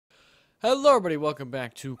Hello everybody, welcome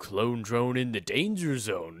back to Clone Drone in the Danger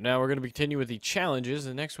Zone. Now we're going to continue with the challenges.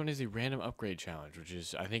 The next one is the random upgrade challenge, which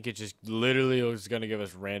is, I think it just literally is going to give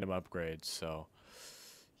us random upgrades, so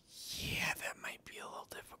yeah, that might be a little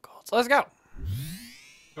difficult. So let's go!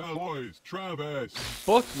 Alloys, Travis!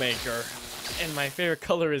 Bookmaker, and my favorite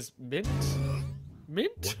color is mint?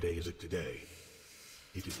 Mint? What day is it today?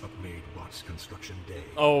 It is Upmade Bots Construction Day.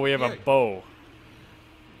 Oh, we have a bow.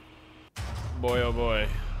 Boy, oh boy.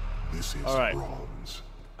 This is Alright. bronze.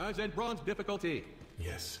 As in bronze difficulty.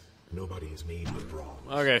 Yes, nobody is made of bronze.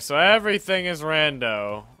 Okay, so everything is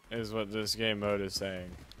rando, is what this game mode is saying.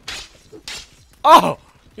 Oh!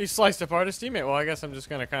 He sliced apart his teammate. Well, I guess I'm just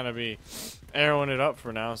gonna kind of be arrowing it up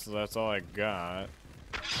for now, so that's all I got.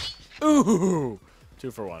 Ooh! 2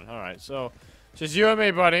 for 1. Alright, so just you and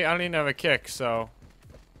me, buddy. I don't even have a kick, so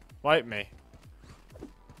wipe me.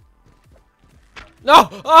 No!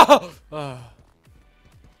 Oh!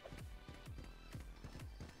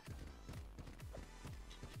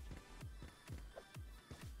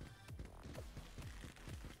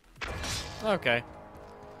 Okay.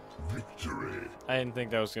 Victory. I didn't think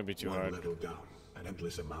that was gonna be too One hard. level down, an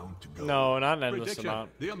endless amount to go. No, not an endless Prediction.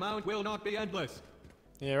 amount. The amount will not be endless.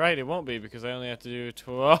 Yeah, right, it won't be because I only have to do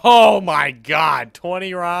 12. Oh my god,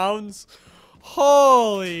 20 rounds?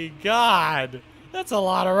 Holy god! That's a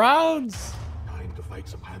lot of rounds! Time to fight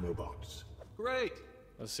some hammer bots. Great.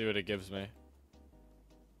 Let's see what it gives me.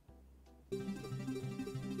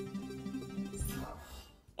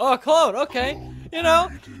 Oh, clone, okay. You know.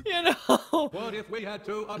 What if we had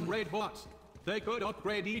 2 upgrade bots? They could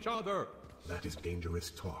upgrade each other. That is dangerous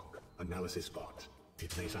talk. Analysis bot.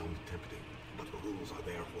 It may sound tempting, but the rules are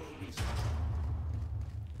there for a reason.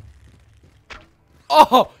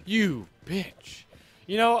 Oh, you bitch.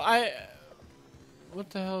 You know, what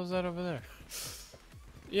the hell is that over there?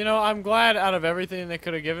 You know, I'm glad out of everything they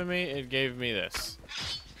could have given me, it gave me this.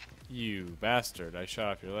 You bastard, I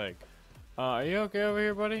shot off your leg. Are you okay over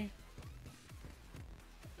here, buddy?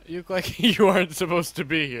 You look like you aren't supposed to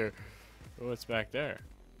be here. What's back there?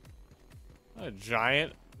 A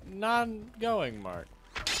giant non-going mark.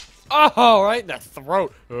 Oh, right in the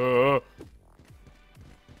throat.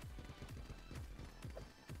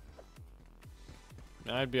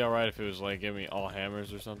 I'd be alright if it was like giving me all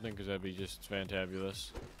hammers or something, because that'd be just fantabulous.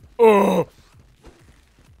 Oh!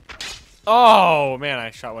 Oh, man, I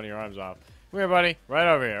shot one of your arms off. Come here, buddy. Right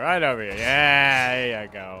over here. Right over here. Yeah, there you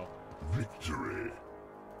go. Victory.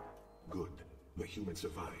 Good. The human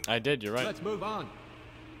survived. I did, you're right. Let's move on.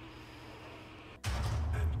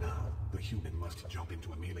 And now, the human must jump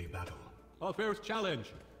into a melee battle. Our first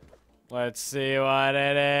challenge. Let's see what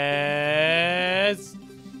it is.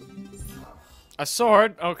 A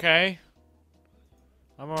sword, okay.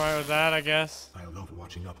 I'm alright with that, I guess. I love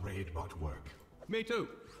watching Upgrade bot work. Me too.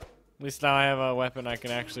 At least now I have a weapon I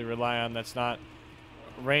can actually rely on that's not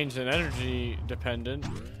range and energy dependent.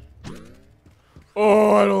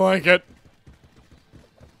 Oh, I don't like it.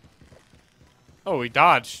 Oh, he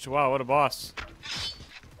dodged. Wow, what a boss.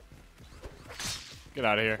 Get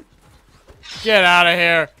out of here. Get out of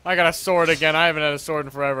here. I got a sword again. I haven't had a sword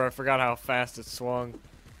in forever. I forgot how fast it swung.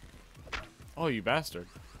 Oh, you bastard.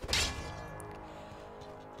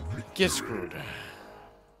 Get screwed.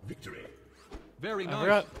 Victory. Very I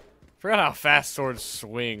nice. forgot how fast swords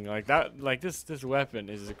swing. Like that, like this weapon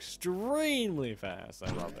is extremely fast.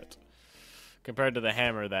 I love it. Compared to the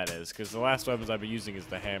hammer, that is, because the last weapons I've been using is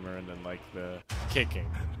the hammer and then like the kicking.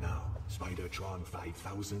 And now, Spidertron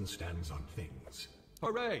 5000 stands on things.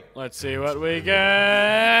 Hooray. Let's see what we get.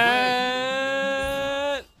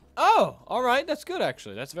 Oh, all right, that's good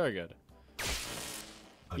actually. That's very good.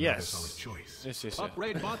 Another Yes. solid choice. Yes.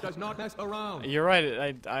 Upgrade bot does not mess around. You're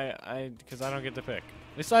right. Because I don't get to pick.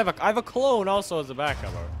 At least I have a clone also as a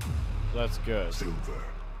backup. So that's good. Silver.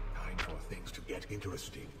 Time for things to get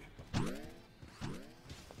interesting.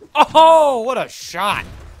 Oh, what a shot!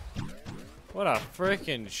 What a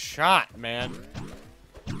freaking shot, man.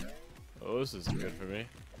 Oh, this isn't good for me.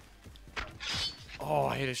 Oh,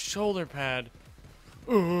 I hit his shoulder pad.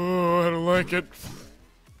 Oh, I don't like it.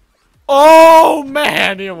 Oh,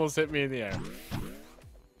 man! He almost hit me in the air.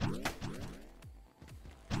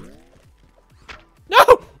 No!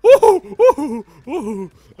 Woohoo! Woohoo!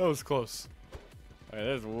 Woohoo! That was close. Alright,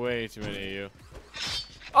 there's way too many of you.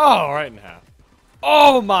 Oh, right in half.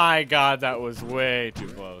 Oh my god, that was way too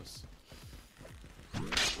close.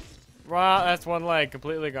 Wow, that's one leg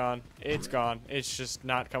completely gone. It's gone. It's just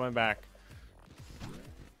not coming back.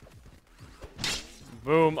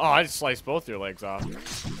 Boom. Oh, I just sliced both your legs off.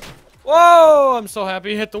 Whoa! I'm so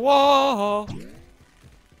happy you hit the wall.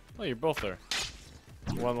 Oh, you're both there.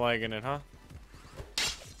 One leg in it, huh?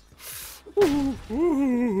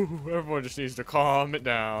 Everyone just needs to calm it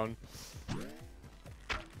down.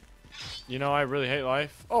 You know, I really hate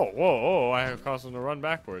life. Oh, whoa, I have caused them to run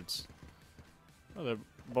backwards. Oh, they're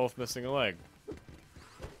both missing a leg.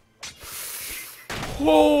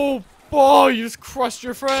 Whoa! Oh, you just crushed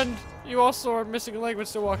your friend. You also are missing a leg, but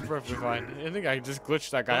still walking perfectly fine. I think I just glitched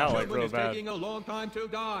that guy out like real bad. Taking a long time to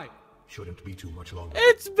die. Shouldn't be too much longer.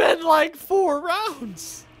 It's been like 4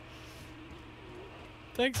 rounds.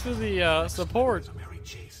 Thanks for the support. A merry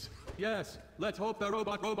chase. Yes, let's hope the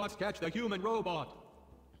robots catch the human robot.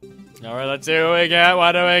 All right, let's see what we get.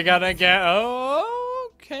 What do we gotta get?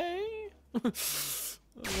 Oh, okay. All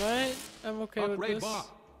right, I'm okay with Upgrade this. bot.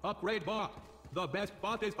 Upgrade bot. The best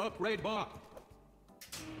bot is upgrade bot.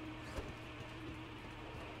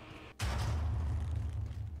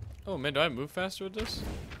 Oh man, do I move faster with this?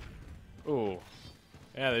 Ooh.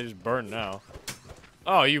 Yeah, they just burn now.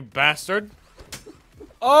 Oh, you bastard.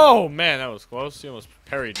 Oh man, that was close. He almost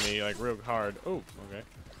parried me like real hard. Oh, okay.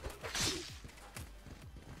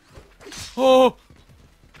 Oh!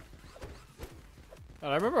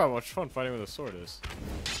 God, I remember how much fun fighting with a sword is.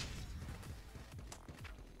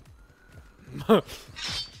 Alright,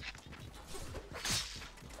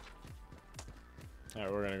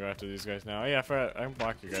 we're gonna go after these guys now. Oh, yeah, I forgot. I can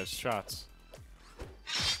block you guys' shots.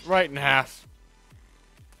 Right in half.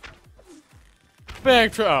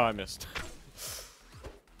 Bang! Oh, I missed.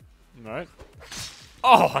 Alright.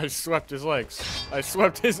 Oh, I swept his legs. I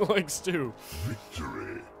swept his legs too.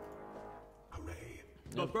 Victory. Hooray.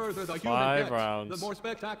 The further the human 5 gets, rounds. the more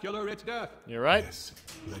spectacular its death. You're right. Yes,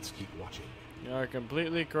 let's keep watching. You are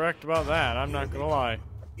completely correct about that. I'm not gonna lie.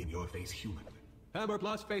 In your face, human. Hammer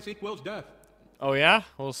plus face equals death. Oh yeah?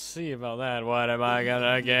 We'll see about that. What am I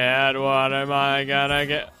gonna get? What am I gonna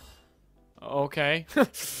get? Okay.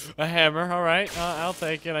 A hammer, alright. I'll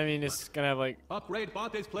take it. I mean, it's gonna have like... Upgrade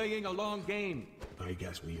bot is playing a long game. I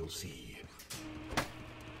guess we'll see.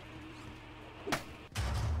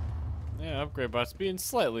 Yeah, upgrade bot's being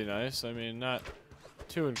slightly nice. I mean, not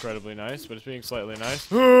too incredibly nice, but it's being slightly nice.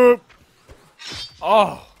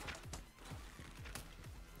 Oh!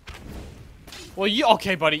 Well, you...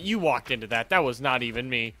 Okay, buddy, you walked into that. That was not even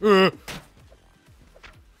me.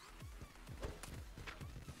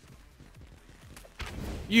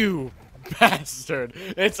 You bastard.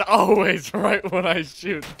 It's always right when I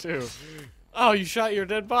shoot, too. Oh, you shot your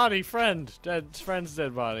dead body, friend. Friend's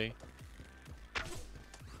dead body.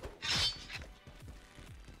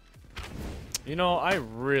 You know, I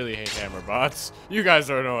really hate hammer bots. You guys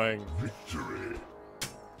are annoying. Victory.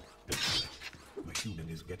 The human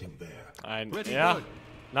is getting there. Pretty Yeah. good.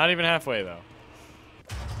 Not even halfway, though.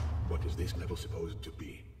 What is this level supposed to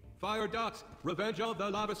be? Fire ducks. Revenge of the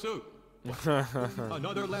lava suit.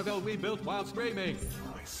 Another level we built while streaming.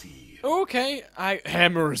 I see. Okay,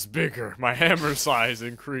 hammer is bigger. My hammer size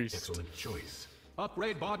increased. Excellent choice.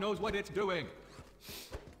 Upgrade bot knows what it's doing.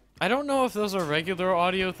 I don't know if those are regular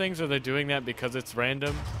audio things or they're doing that because it's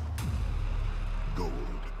random. Gold.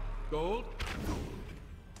 Gold.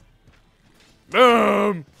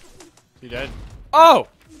 Boom! He dead? Oh!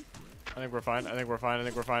 I think we're fine. I think we're fine. I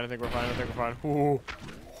think we're fine. I think we're fine. I think we're fine. Ooh.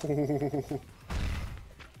 Ooh.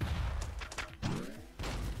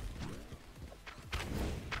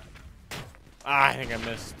 Ah, I think I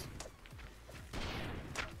missed.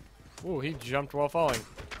 Ooh, he jumped while falling.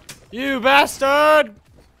 You bastard!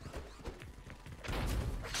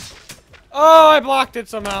 Oh, I blocked it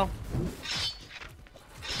somehow.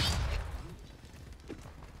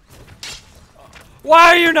 Why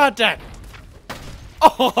are you not dead?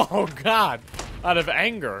 Oh, God. Out of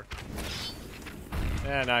anger.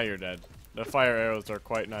 Yeah, now you're dead. The fire arrows are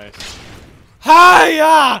quite nice.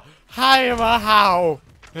 Hiya! Hiya, how?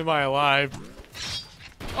 Am I alive?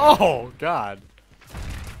 Oh, God.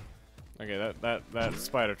 Okay, that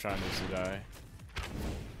Spider-Tron needs to die.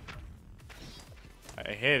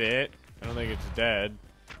 I hit it. I don't think it's dead.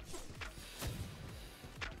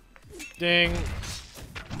 Ding.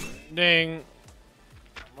 Ding.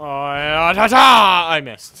 Oh, yeah, ta-ta! I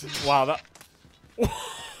missed. Wow, that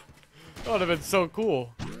would have been so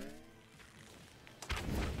cool.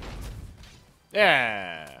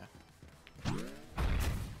 Yeah.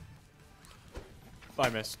 I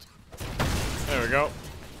missed. There we go.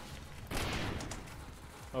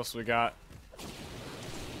 What else we got?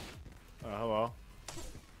 Oh, hello.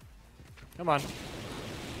 Come on.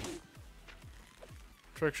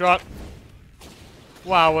 Trick shot.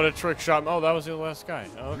 Wow, what a trick shot. Oh, that was the last guy.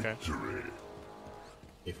 Oh, okay. Victory.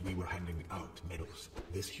 If we were handing out medals,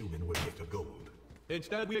 this human would get a gold.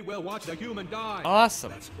 Instead, we will watch the human die. Awesome.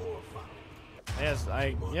 That's more fun. Yes,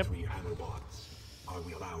 Come on, yep. 3 hammer bots. Are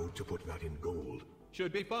we allowed to put that in gold?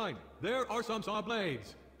 Should be fine. There are some saw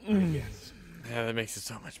blades. Yes. Yeah, that makes it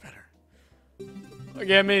so much better.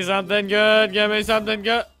 Give me something good. Give me something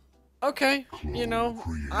good. Okay, you know,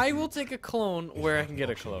 I will take a clone where I can get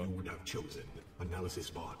a You clone. would have chosen analysis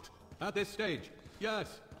bot. At this stage,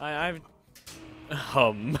 yes. I've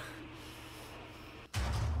Oh,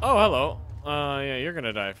 hello. Yeah, you're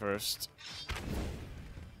gonna die first.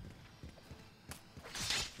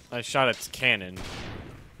 I shot its cannon.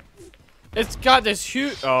 It's got this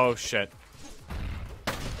huge. Oh shit.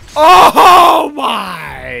 Oh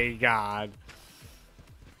my god.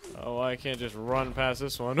 Oh, I can't just run past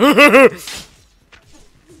this one.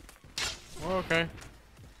 Okay.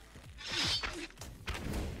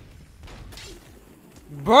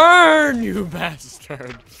 Burn, you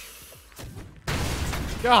bastard!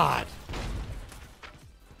 God.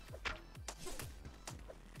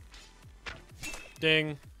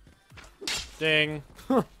 Ding. Ding.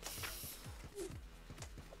 Come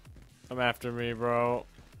after me, bro.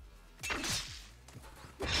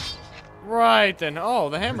 Right then. Oh,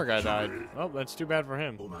 the hammer guy died. Oh, that's too bad for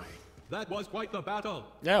him. Oh my. That was quite the battle.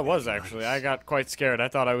 Yeah, it was actually. I got quite scared. I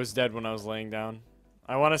thought I was dead when I was laying down.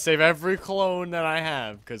 I want to save every clone that I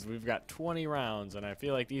have because we've got 20 rounds and I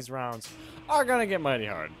feel like these rounds are going to get mighty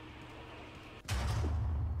hard.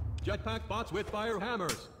 Jetpack bots with fire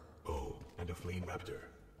hammers. Oh, and a flame raptor.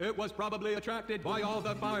 It was probably attracted by all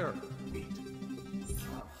the fire. Neat.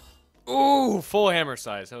 Ooh, full hammer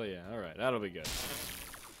size. Hell yeah. All right, that'll be good.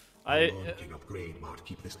 How long can upgrade mod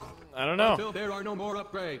keep this up? I don't know. Until there are no more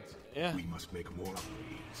upgrades. Yeah. We must make more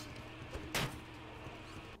upgrades.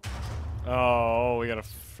 Oh, we got a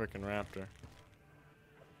freaking raptor.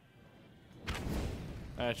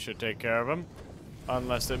 That should take care of him.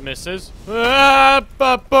 Unless it misses. Ah,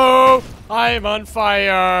 ba-boo! I'm on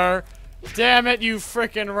fire! Damn it, you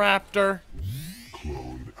freaking raptor!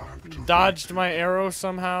 Clone activate. Dodged my arrow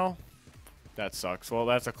somehow. That sucks. Well,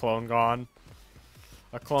 that's a clone gone.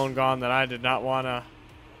 A clone gone that I did not want to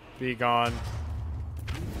be gone.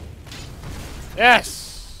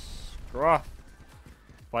 Yes! Bruh.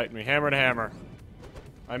 Fight me. Hammer to hammer.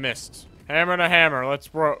 I missed. Hammer to hammer. Let's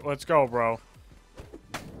go, bro.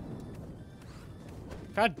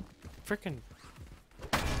 God freaking.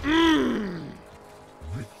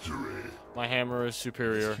 Victory. My hammer is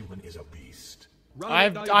superior. This human is a beast. Run I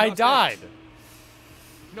and diagnostics. died.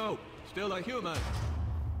 No, still a human.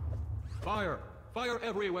 Fire. Fire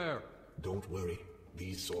everywhere. Don't worry.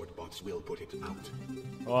 These sword bots will put it out.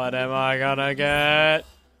 What am I gonna get?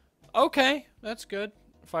 Okay, that's good.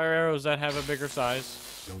 Fire arrows that have a bigger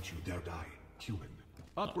size. Don't you dare die, human.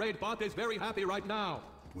 Upgrade bot is very happy right now.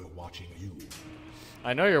 We're watching you.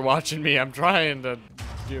 I know you're watching me. I'm trying to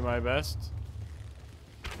do my best.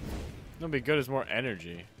 What'll be good is more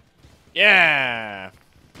energy. Yeah!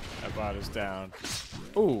 That bot is down.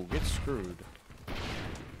 Ooh, get screwed.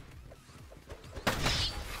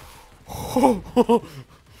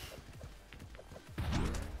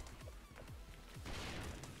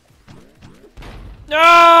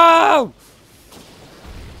 No!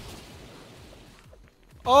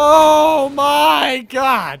 Oh my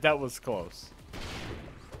god, that was close.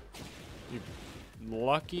 You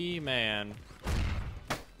lucky man.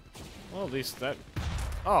 Well, at least that...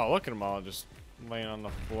 Oh, look at them all just laying on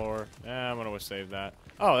the floor. I'm gonna save that.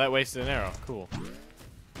 Oh, that wasted an arrow. Cool.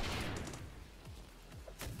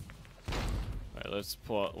 Alright, let's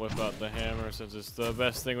whip out the hammer since it's the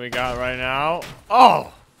best thing we got right now.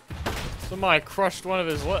 Oh! Somebody crushed one of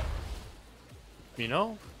his You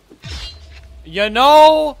know? You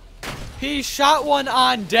know? He shot one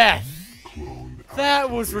on death. That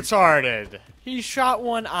was retarded. He shot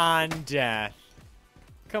one on death.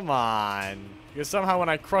 Come on. Because somehow when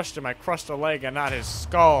I crushed him, I crushed a leg and not his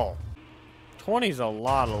skull. 20's a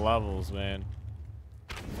lot of levels, man.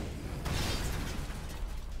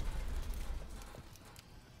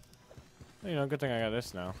 You know, good thing I got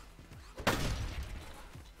this now.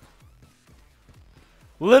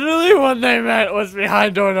 Literally what they meant was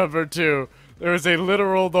behind door number 2. There was a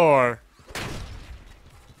literal door.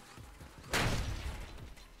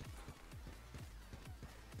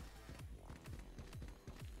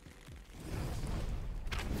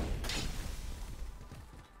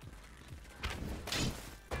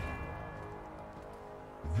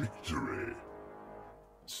 Victory.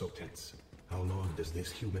 So tense. How long does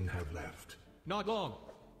this human have left? Not long.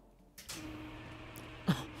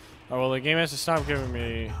 Oh, well, the game has to stop giving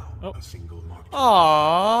me... Oh. A single mark.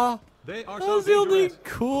 Aww. They are That so was the only dangerous.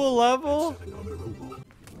 cool level. Another robot.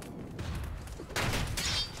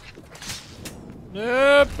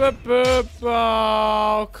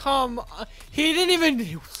 Oh, come on. He didn't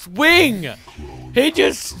even swing. He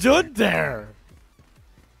just stood there.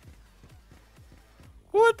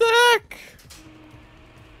 What the heck?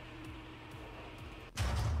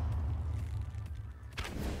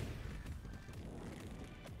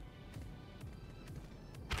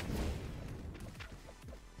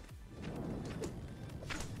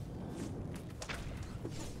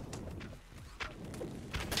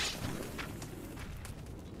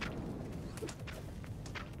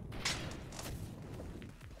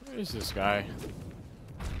 Where is this guy?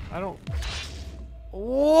 I don't...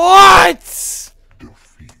 What?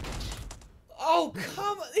 Defeat. Oh,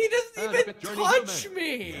 come on. He doesn't even touch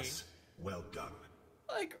me. Yes, well done.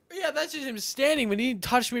 Like, yeah, that's just him standing, but he didn't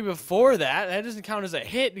touch me before that. That doesn't count as a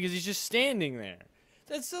hit because he's just standing there.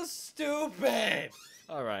 That's so stupid.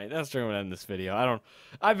 All right, that's where I'm gonna end this video.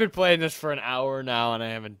 I've been playing this for an hour now and I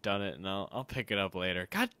haven't done it, and I'll pick it up later.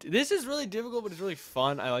 God, this is really difficult, but it's really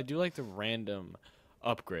fun. I do like the random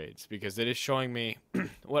upgrades because it is showing me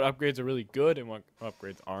what upgrades are really good and what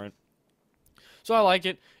upgrades aren't. So I like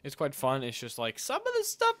it. It's quite fun. It's just like some of the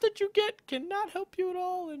stuff that you get cannot help you at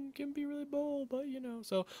all and can be really bold, but you know.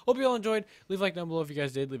 So hope you all enjoyed. Leave a like down below if you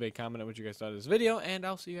guys did. Leave a comment on what you guys thought of this video, and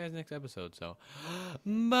I'll see you guys next episode. So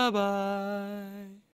bye bye.